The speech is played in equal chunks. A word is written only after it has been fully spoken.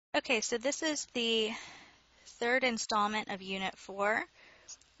Okay, so this is the third installment of Unit 4.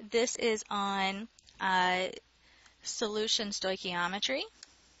 This is on solution stoichiometry.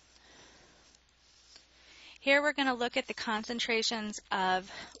 Here we're going to look at the concentrations of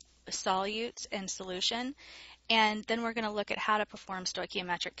solutes in solution, and then we're going to look at how to perform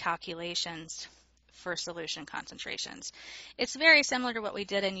stoichiometric calculations for solution concentrations. It's very similar to what we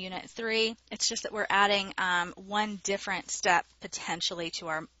did in Unit 3. It's just that we're adding one different step potentially to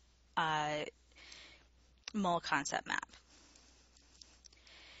our mole concept map.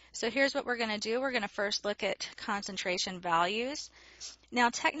 So here's what we're going to do. We're going to first look at concentration values. Now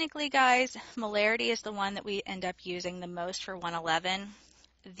technically, guys, molarity is the one that we end up using the most for 111.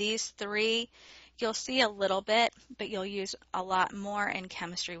 These three, you'll see a little bit, but you'll use a lot more in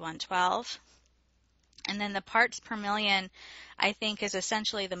chemistry 112. And then the parts per million, I think, is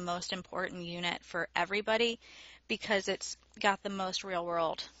essentially the most important unit for everybody because it's got the most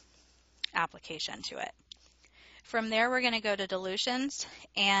real-world application to it. From there, we're going to go to dilutions,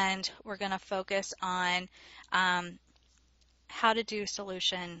 and we're going to focus on how to do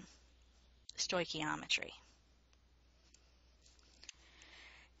solution stoichiometry.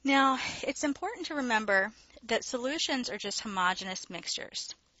 Now, it's important to remember that solutions are just homogeneous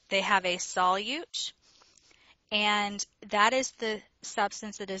mixtures. They have a solute, and that is the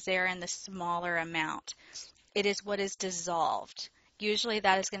substance that is there in the smaller amount. It is what is dissolved. Usually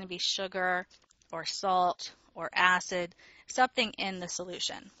that is going to be sugar or salt or acid, something in the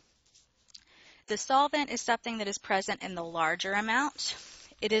solution. The solvent is something that is present in the larger amount.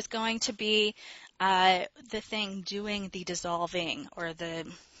 It is going to be the thing doing the dissolving or the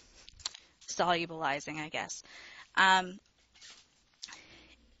solubilizing, I guess.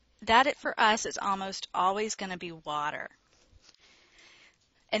 That for us is almost always going to be water.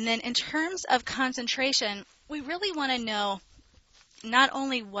 And then in terms of concentration, we really want to know not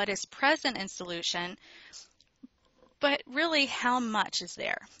only what is present in solution, but really how much is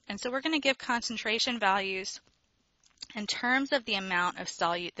there. And so we're going to give concentration values in terms of the amount of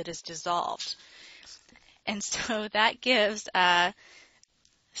solute that is dissolved. And so that gives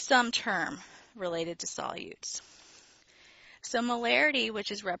some term related to solutes. So molarity, which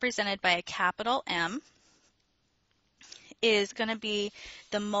is represented by a capital M, is going to be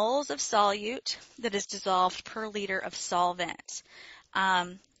the moles of solute that is dissolved per liter of solvent.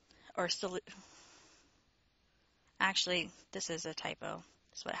 Actually, this is a typo.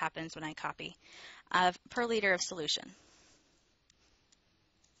 That's what happens when I copy. Per liter of solution.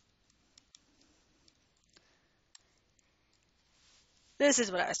 This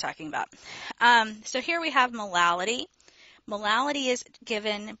is what I was talking about. So here we have molality. Molality is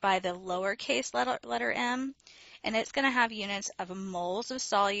given by the lowercase letter m, and it's going to have units of moles of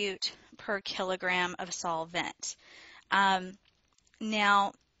solute per kilogram of solvent.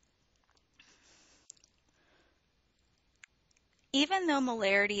 Now, even though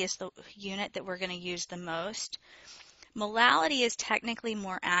molarity is the unit that we're going to use the most, molality is technically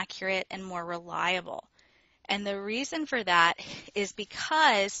more accurate and more reliable. And the reason for that is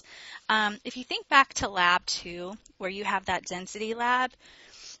because if you think back to lab 2, where you have that density lab,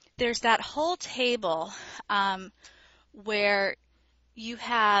 there's that whole table where you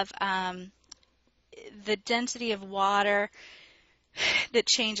have the density of water that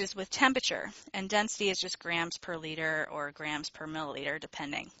changes with temperature, and density is just grams per liter or grams per milliliter,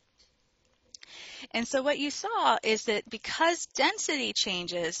 depending. And so what you saw is that because density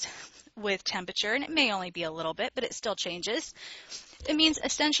changes with temperature, and it may only be a little bit, but it still changes, it means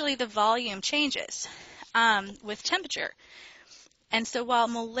essentially the volume changes with temperature. And so while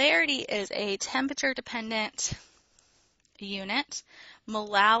molarity is a temperature-dependent unit,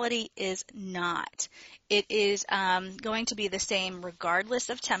 molality is not. It is going to be the same regardless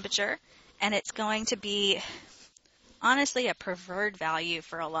of temperature, and it's going to be honestly a preferred value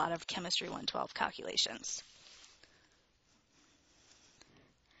for a lot of chemistry 112 calculations.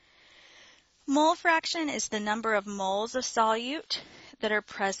 Mole fraction is the number of moles of solute that are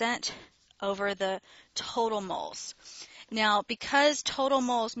present over the total moles. Now, because total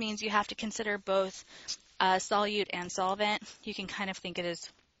moles means you have to consider both solute and solvent, you can kind of think of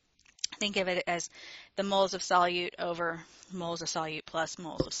it as the moles of solute over moles of solute plus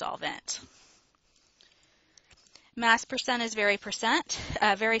moles of solvent. Mass percent is very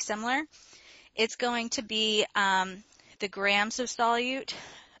similar. It's going to be the grams of solute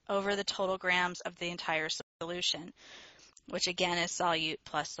over the total grams of the entire solution, which again is solute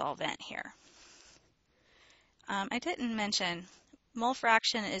plus solvent here. I didn't mention mole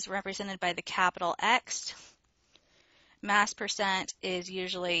fraction is represented by the capital X. Mass percent is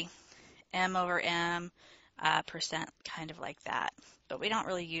usually M over M, percent, kind of like that. but we don't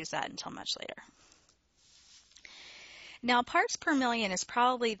really use that until much later. Now, parts per million is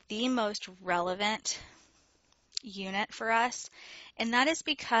probably the most relevant unit for us, and that is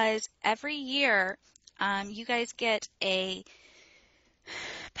because every year you guys get a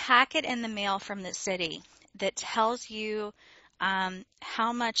packet in the mail from the city that tells you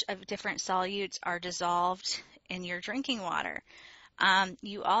how much of different solutes are dissolved in your drinking water.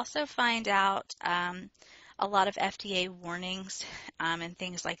 You also find out a lot of FDA warnings and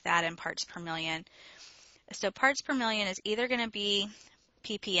things like that in parts per million. So parts per million is either going to be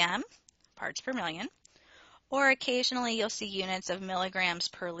ppm, parts per million, or occasionally you'll see units of milligrams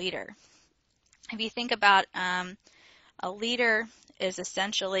per liter. If you think about a liter is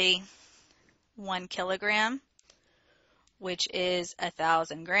essentially 1 kilogram, which is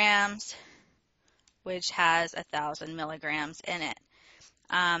 1,000 grams, which has 1,000 milligrams in it.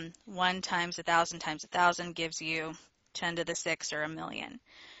 1 times 1,000 times 1,000 gives you 10 to the 6 or a million.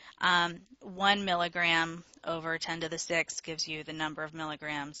 1 milligram over 10 to the 6 gives you the number of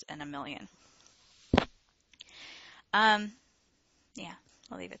milligrams in a million. Yeah,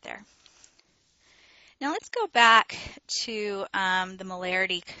 I'll leave it there. Now let's go back to the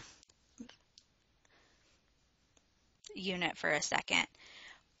molarity unit for a second.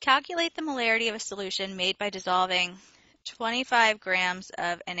 Calculate the molarity of a solution made by dissolving 25 grams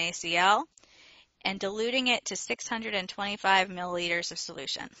of NaCl and diluting it to 625 milliliters of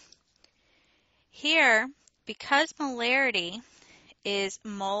solution. Here, because molarity is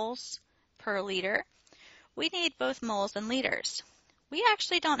moles per liter, we need both moles and liters. We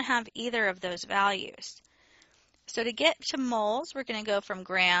actually don't have either of those values. So to get to moles, we're going to go from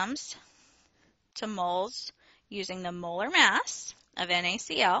grams to moles using the molar mass of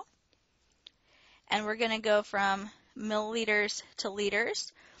NaCl. And we're going to go from milliliters to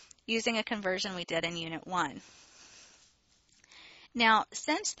liters using a conversion we did in Unit 1. Now,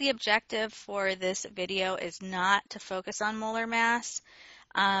 since the objective for this video is not to focus on molar mass,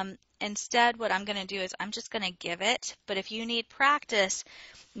 instead what I'm going to do is I'm just going to give it, but if you need practice,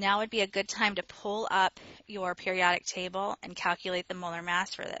 now would be a good time to pull up your periodic table and calculate the molar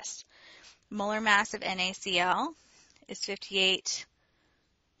mass for this. Molar mass of NaCl is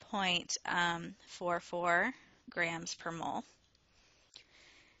 58.44 grams per mole.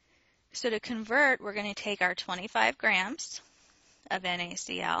 So to convert, we're going to take our 25 grams of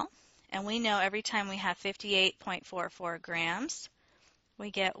NaCl, and we know every time we have 58.44 grams,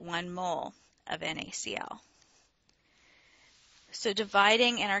 we get 1 mole of NaCl. So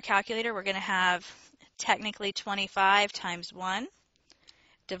dividing in our calculator, we're going to have technically 25 times 1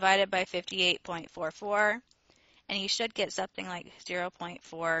 divided by 58.44, and you should get something like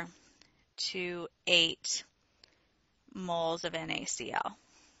 0.428 moles of NaCl.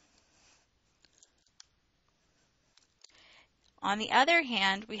 On the other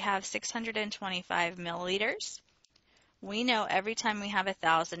hand, we have 625 milliliters. We know every time we have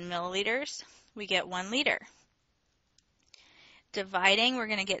 1,000 milliliters, we get 1 liter. Dividing, we're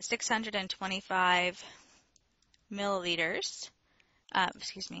going to get 625 milliliters,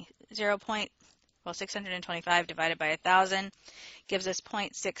 625 divided by 1,000 gives us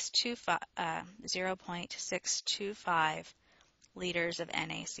 0.625 liters of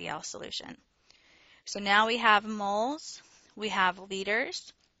NaCl solution. So now we have moles, we have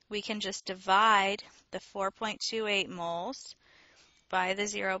liters. We can just divide the 4.28 moles by the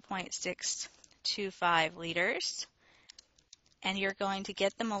 0.625 liters, and you're going to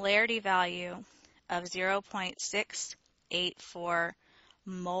get the molarity value of 0.684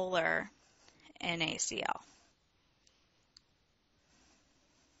 molar NaCl.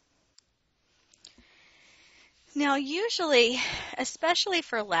 Now usually, especially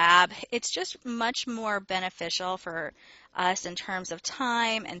for lab, it's just much more beneficial for us in terms of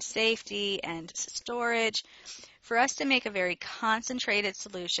time and safety and storage for us to make a very concentrated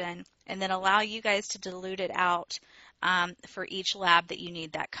solution and then allow you guys to dilute it out for each lab that you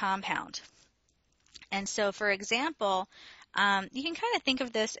need that compound. And so for example, you can kind of think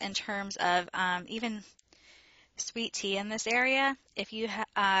of this in terms of even sweet tea in this area. If you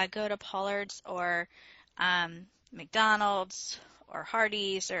go to Pollard's or McDonald's or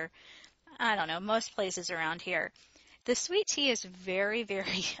Hardee's or I don't know, most places around here, the sweet tea is very,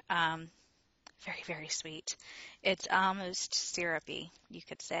 very, very sweet. It's almost syrupy, you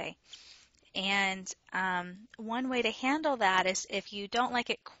could say. And one way to handle that is if you don't like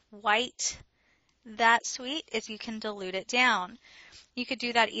it quite that sweet, is you can dilute it down. You could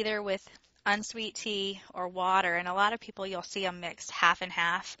do that either with unsweet tea or water, and a lot of people you'll see them mixed half and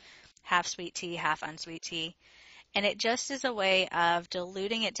half sweet tea, half unsweet tea. And it just is a way of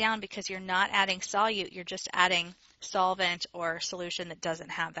diluting it down because you're not adding solute, you're just adding solvent or solution that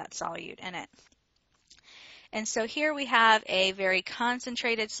doesn't have that solute in it. And so here we have a very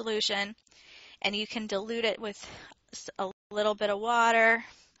concentrated solution, and you can dilute it with a little bit of water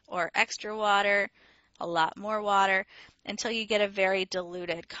or extra water, a lot more water, until you get a very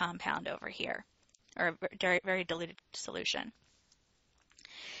diluted compound over here, or a very, very diluted solution.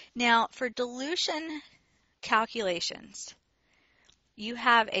 Now, for dilution calculations, you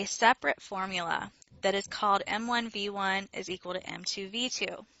have a separate formula that is called M1V1 is equal to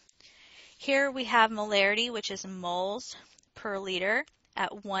M2V2. Here we have molarity, which is moles per liter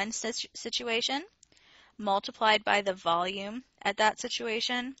at one situation, multiplied by the volume at that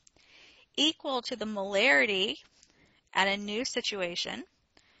situation, equal to the molarity at a new situation,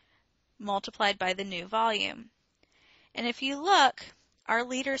 multiplied by the new volume. And if you look, our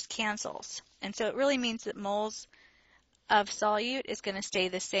liters cancels. And so it really means that moles of solute is going to stay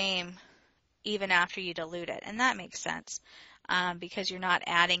the same even after you dilute it. And that makes sense because you're not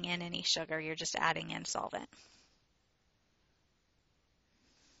adding in any sugar, you're just adding in solvent.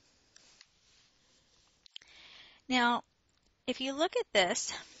 Now, if you look at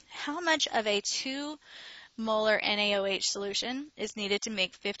this, how much of a 2 molar NaOH solution is needed to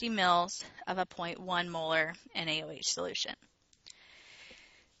make 50 mils of a 0.1 molar NaOH solution?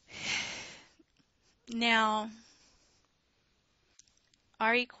 Now,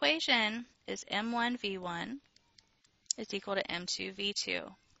 our equation is M1V1 is equal to M2V2.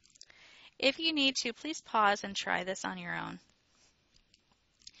 If you need to, please pause and try this on your own.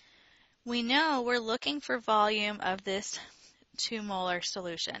 We know we're looking for volume of this 2 molar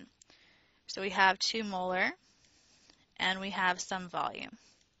solution. So we have 2 molar and we have some volume.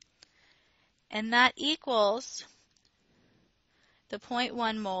 And that equals the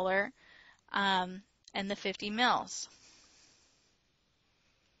 0.1 molar and the 50 mils.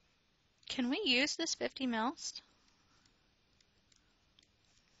 Can we use this 50 mils?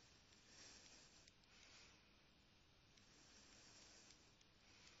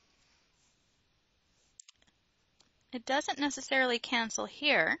 It doesn't necessarily cancel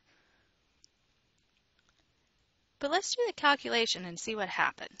here, but let's do the calculation and see what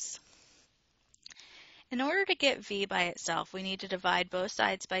happens. In order to get V by itself, we need to divide both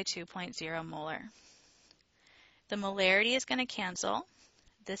sides by 2.0 molar. The molarity is going to cancel.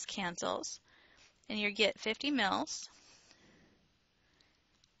 This cancels. And you get 50 mils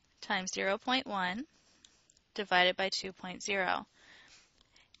times 0.1 divided by 2.0.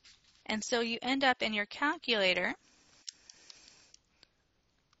 And so you end up in your calculator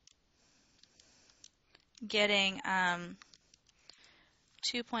getting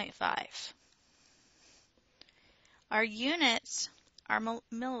 2.5. Our units are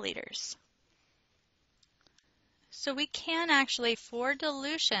milliliters. So we can actually, for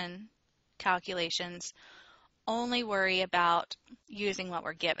dilution calculations, only worry about using what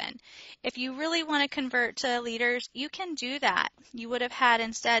we're given. If you really want to convert to liters, you can do that. You would have had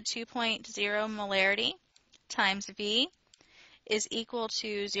instead 2.0 molarity times V is equal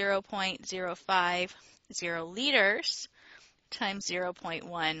to 0.050 liters times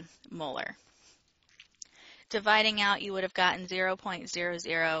 0.1 molar. Dividing out, you would have gotten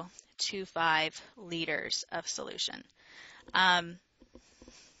 0.0025 liters of solution.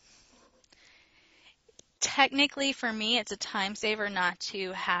 Technically, for me, it's a time saver not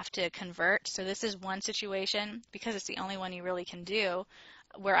to have to convert. So this is one situation, because it's the only one you really can do,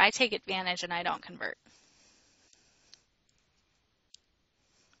 where I take advantage and I don't convert.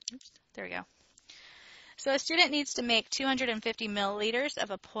 Oops, there we go. So a student needs to make 250 milliliters of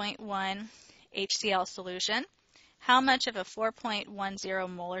a 0.1 HCl solution. How much of a 4.10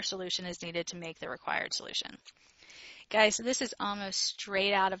 molar solution is needed to make the required solution? Guys, so this is almost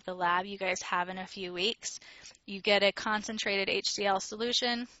straight out of the lab you guys have in a few weeks. You get a concentrated HCl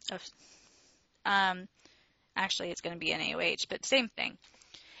solution of, actually it's going to be NaOH, but same thing.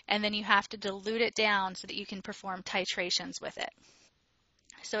 And then you have to dilute it down so that you can perform titrations with it.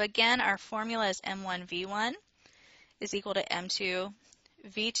 So again, our formula is M1V1 is equal to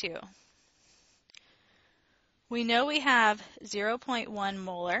M2V2. We know we have 0.1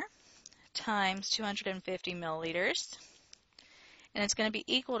 molar times 250 milliliters, and it's going to be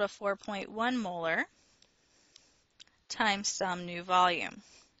equal to 4.1 molar times some new volume.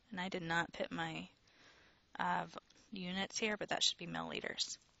 And I did not put my units here, but that should be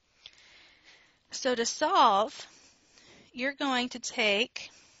milliliters. So to solve, you're going to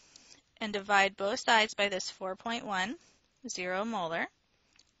take and divide both sides by this 4.1, 0 molar.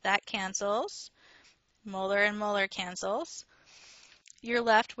 That cancels. Molar and molar cancels. You're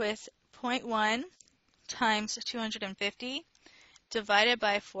left with 0.1 times 250 divided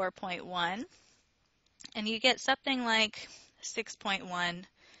by 4.1. and you get something like 6.1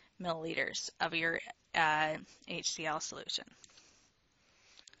 milliliters of your HCl solution.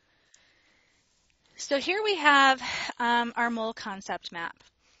 So here we have our mole concept map,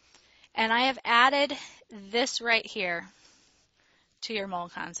 and I have added this right here to your mole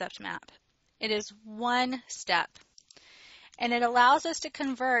concept map. It is one step, and it allows us to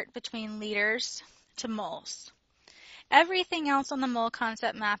convert between liters to moles. Everything else on the mole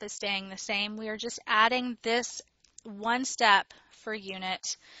concept map is staying the same. We are just adding this one step for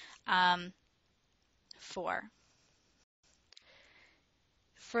unit 4.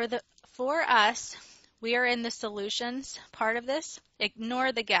 For us, we are in the solutions part of this.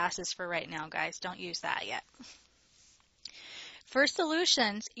 Ignore the gases for right now, guys. Don't use that yet. For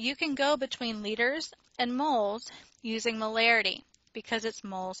solutions, you can go between liters and moles using molarity because it's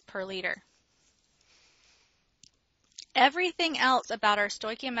moles per liter. Everything else about our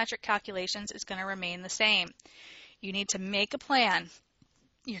stoichiometric calculations is going to remain the same. You need to make a plan.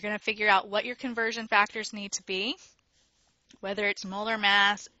 You're going to figure out what your conversion factors need to be, whether it's molar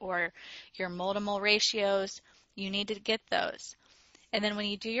mass or your mole-to-mole ratios. You need to get those. And then when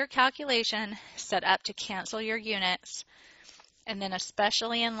you do your calculation, set up to cancel your units. And then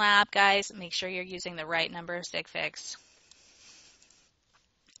especially in lab, guys, make sure you're using the right number of sig figs.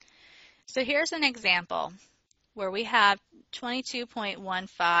 So here's an example where we have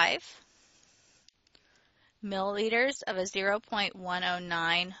 22.15 milliliters of a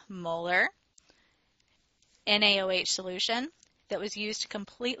 0.109 molar NaOH solution that was used to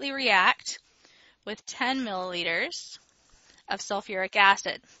completely react with 10 milliliters of sulfuric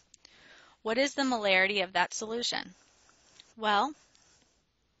acid. What is the molarity of that solution? Well,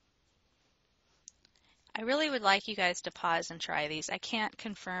 I really would like you guys to pause and try these. I can't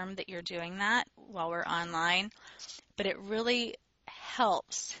confirm that you're doing that while we're online, but it really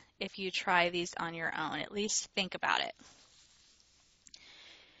helps if you try these on your own. At least think about it.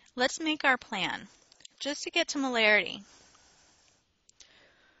 Let's make our plan. Just to get to molarity.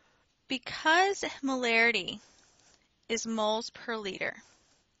 Because molarity is moles per liter,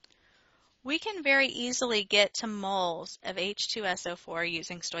 we can very easily get to moles of H2SO4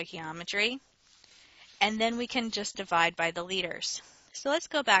 using stoichiometry, and then we can just divide by the liters. So let's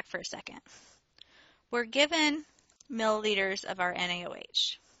go back for a second. We're given milliliters of our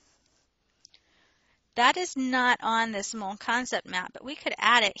NaOH. That is not on this mole concept map, but we could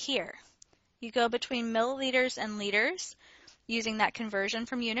add it here. You go between milliliters and liters using that conversion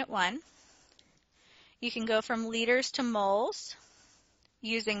from Unit 1. You can go from liters to moles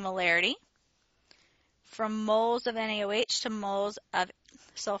using molarity. From moles of NaOH to moles of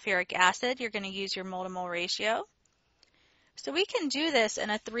sulfuric acid, you're going to use your mole-to-mole ratio. So we can do this in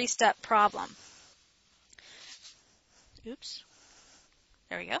a 3-step problem. Oops.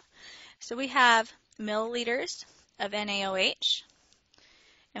 There we go. So we have milliliters of NaOH,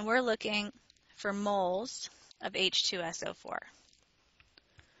 and we're looking for moles of H2SO4.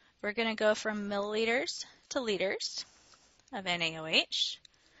 We're going to go from milliliters to liters of NaOH.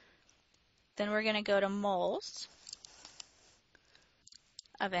 Then we're going to go to moles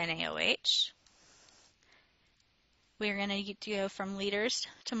of NaOH. We're going to go from liters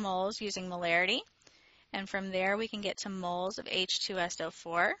to moles using molarity. And from there, we can get to moles of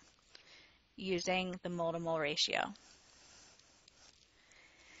H2SO4 using the mole-to-mole ratio.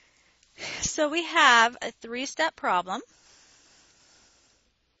 So we have a 3-step problem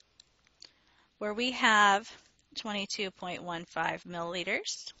where we have 22.15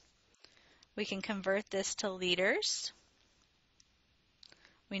 milliliters. We can convert this to liters.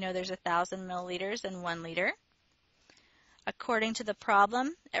 We know there's 1,000 milliliters in 1 liter. According to the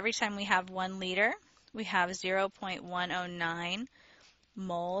problem, every time we have 1 liter, we have 0.109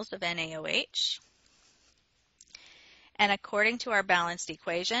 moles of NaOH. And according to our balanced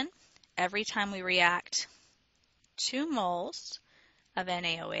equation, every time we react 2 moles of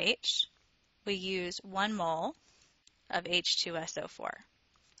NaOH, we use 1 mole of H2SO4.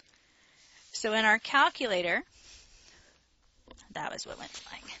 So in our calculator, that was what went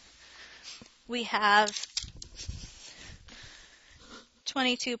flying. We have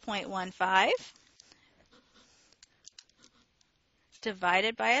 22.15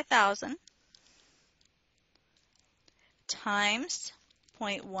 divided by 1,000 times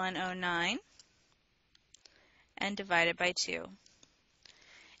 0.109 and divided by 2.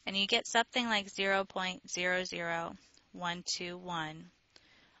 And you get something like 0.00121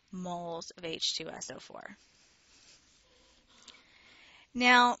 moles of H2SO4.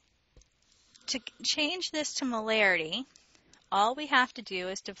 Now, to change this to molarity, all we have to do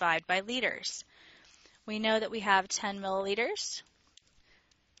is divide by liters. We know that we have 10 milliliters.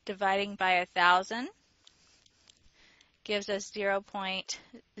 Dividing by 1,000 gives us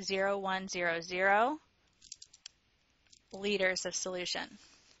 0.0100 liters of solution.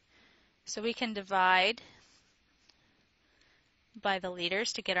 So we can divide by the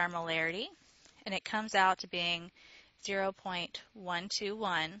liters to get our molarity, and it comes out to being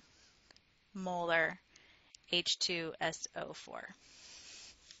 0.121 molar H2SO4.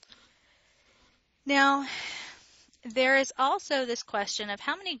 Now, there is also this question of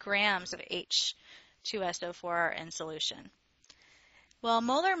how many grams of H2SO4 are in solution. Well,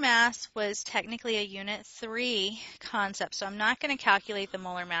 molar mass was technically a unit 3 concept, so I'm not going to calculate the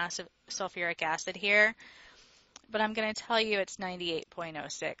molar mass of sulfuric acid here, but I'm going to tell you it's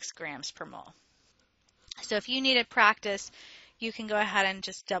 98.06 grams per mole. So if you needed practice, you can go ahead and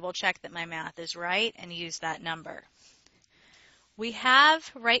just double check that my math is right and use that number. We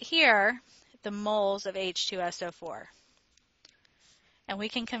have right here the moles of H2SO4, and we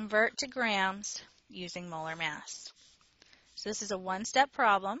can convert to grams using molar mass. So this is a one-step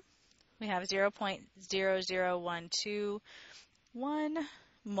problem. We have 0.00121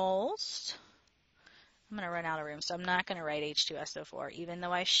 moles. I'm going to run out of room, so I'm not going to write H2SO4, even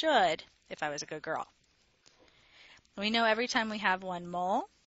though I should if I was a good girl. We know every time we have 1 mole,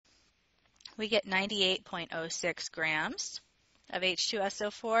 we get 98.06 grams of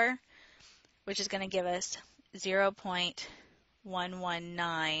H2SO4, which is going to give us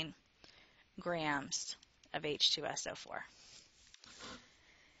 0.119 grams of H2SO4.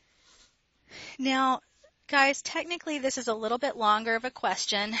 Now, guys, technically this is a little bit longer of a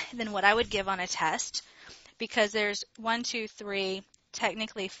question than what I would give on a test because there's 1, 2, 3,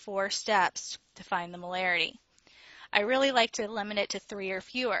 technically 4 steps to find the molarity. I really like to limit it to 3 or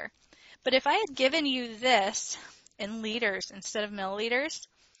fewer. But if I had given you this in liters instead of milliliters,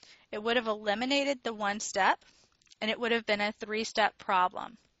 it would have eliminated the 1 step and it would have been a 3-step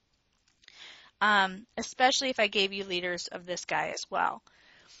problem, especially if I gave you liters of this guy as well.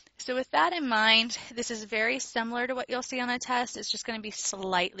 So with that in mind, this is very similar to what you'll see on a test. It's just going to be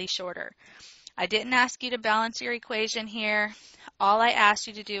slightly shorter. I didn't ask you to balance your equation here. All I asked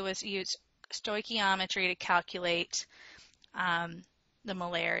you to do was use stoichiometry to calculate the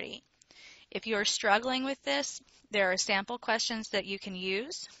molarity. If you are struggling with this, there are sample questions that you can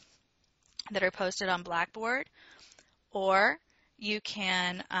use that are posted on Blackboard, or you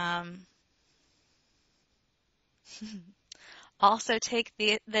can also take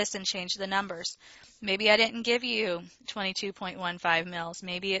this and change the numbers. Maybe I didn't give you 22.15 mils.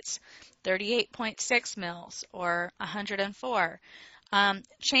 Maybe it's 38.6 mils or 104.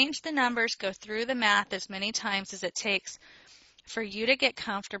 Change the numbers, go through the math as many times as it takes for you to get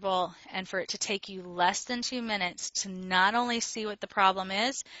comfortable and for it to take you less than 2 minutes to not only see what the problem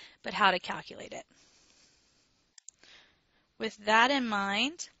is, but how to calculate it. With that in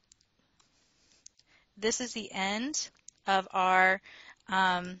mind, this is the end of our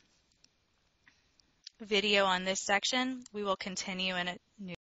video on this section. We will continue in a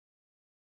new